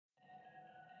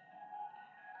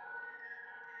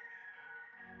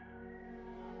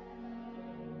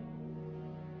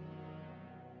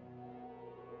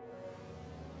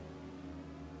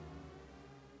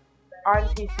I'm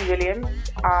TC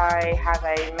Williams. I have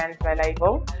a menswear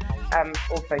label,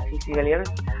 also TC Williams.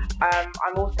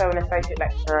 I'm also an associate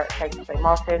lecturer at St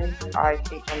Martin's. I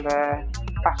teach on the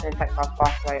fashion and textiles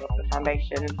pathway of the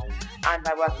foundation, and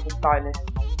I work with stylists,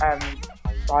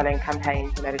 styling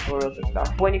campaigns and editorials and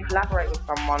stuff. When you collaborate with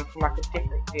someone from like a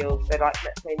different field, so like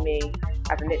let's say me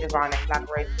as a knit designer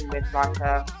collaborating with like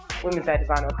a women's wear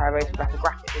designer or collaborating with like a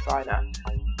graphic designer,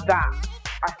 that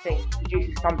I think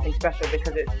produces something special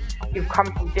because you've come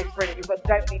from you've got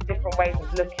totally different ways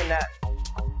of looking at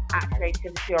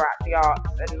creativity or at the arts,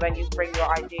 and when you bring your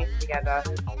ideas together,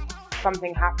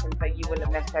 something happens that you wouldn't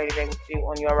have necessarily been able to do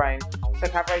on your own. So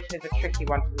collaboration is a tricky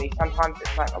one for me. Sometimes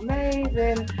it's like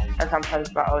amazing, and sometimes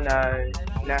it's like, oh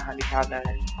no, honey child, no.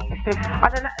 I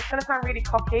don't know, it's going to sound really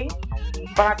cocky,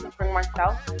 but I just bring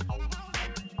myself,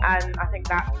 and I think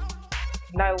that's,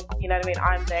 no, you know what I mean,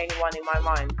 I'm the only one in my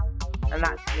mind, and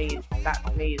that's me is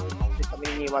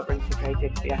something new I bring to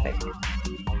creativity, I think.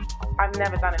 I've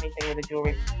never done anything with a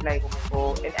jewellery label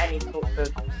before in any sorts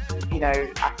of,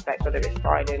 aspect, whether it's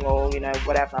styling or,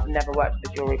 whatever. I've never worked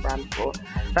with a jewellery brand before.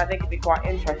 And I think it'd be quite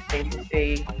interesting to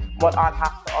see what I'd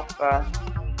have to offer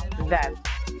them,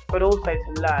 but also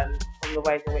to learn from the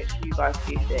ways in which you guys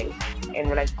do things in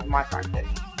relation to my practice.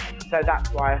 So that's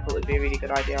why I thought it would be a really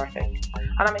good idea, I think.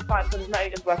 And I'm excited because it's not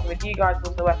only just working with you guys,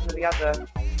 but also working with the other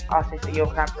artists that you're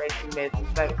collaborating with. And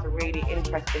so it's a really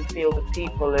interesting field of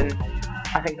people, and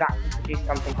I think that can produce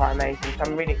something quite amazing. So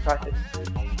I'm really excited.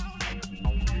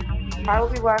 I will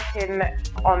be working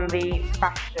on the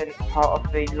fashion part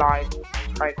of the live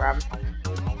programme.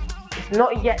 It's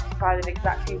not yet decided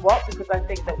exactly what, because I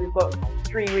think that we've got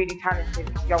 3 really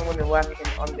talented young women working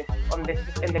on this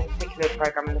in this particular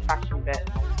programme, in the fashion bit.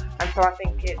 And so I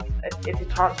think it's a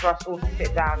chance for us all to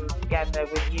sit down together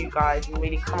with you guys and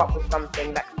really come up with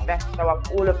something that can best show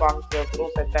up all of our skills, but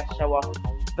also best show off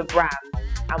the brand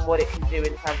and what it can do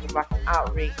in terms of like an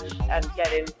outreach and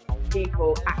getting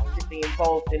people actively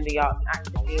involved in the arts and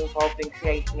actively involved in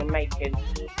creating and making.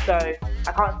 So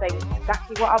I can't say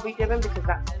exactly what I'll be doing because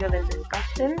that's still in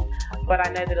discussion, but I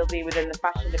know that it'll be within the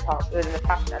fashion department, within the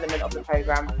fashion element of the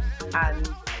programme, and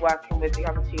working with the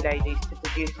other 2 ladies to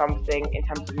produce something in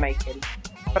terms of making.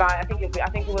 But I think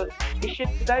it should,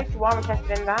 for those who are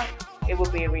interested in that, it will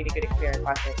be a really good experience,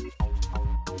 I think.